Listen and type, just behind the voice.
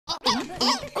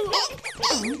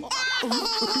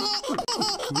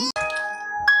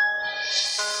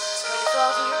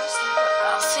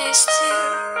Office too,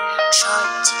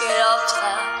 trying to get up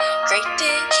that great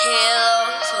big hill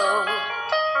of hope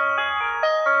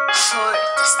for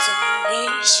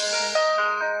destination.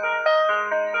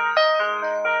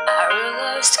 I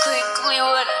realized quickly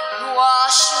when I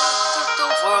watched that the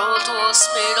world was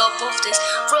made up of this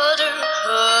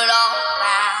brotherhood of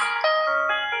man,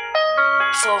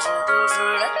 for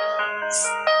whatever that means.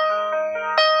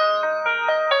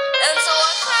 And so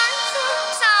I climbed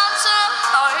through town to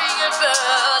hurry a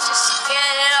bell just to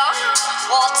get it on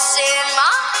what's in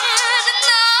my head. And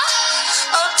now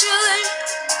I'm feeling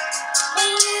a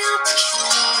little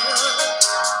peculiar.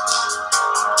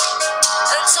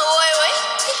 And so I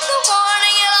wake in the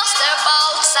morning and I step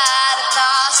outside and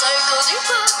I circle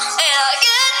deeper and I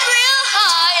get real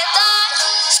high and I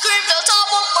scream to the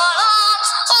top of my lungs,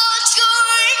 what's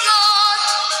going on?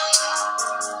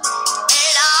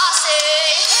 And I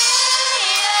say,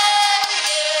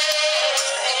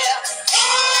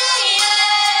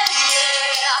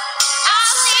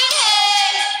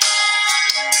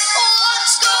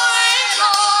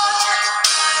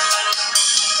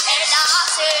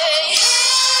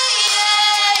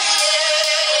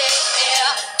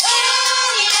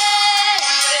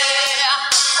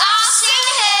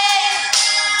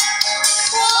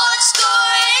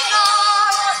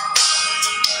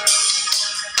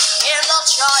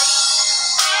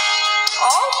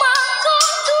 oh my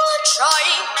God, do I try?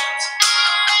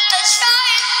 I try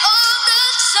it all the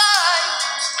time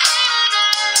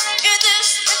in this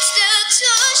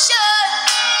institution,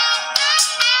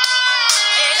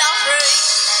 and I pray,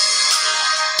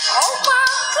 oh my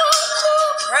God, do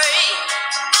I pray?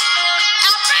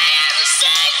 I pray every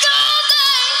single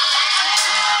day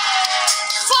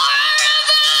for a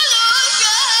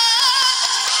revolution,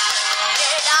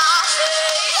 and I say,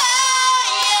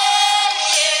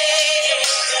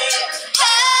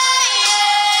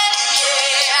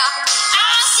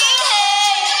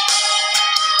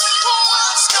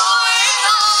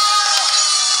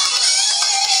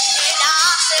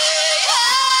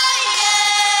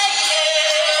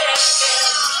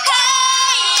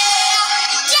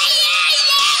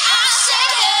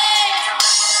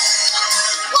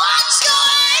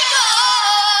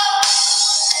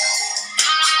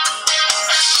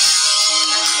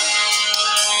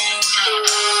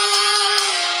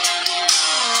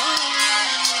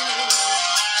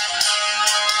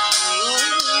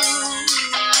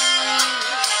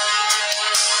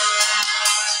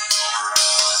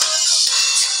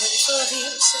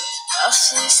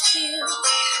 still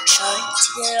trying to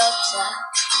get up that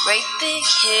great big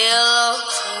hill of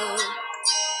hope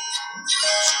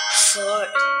for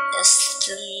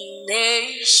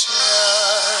destination.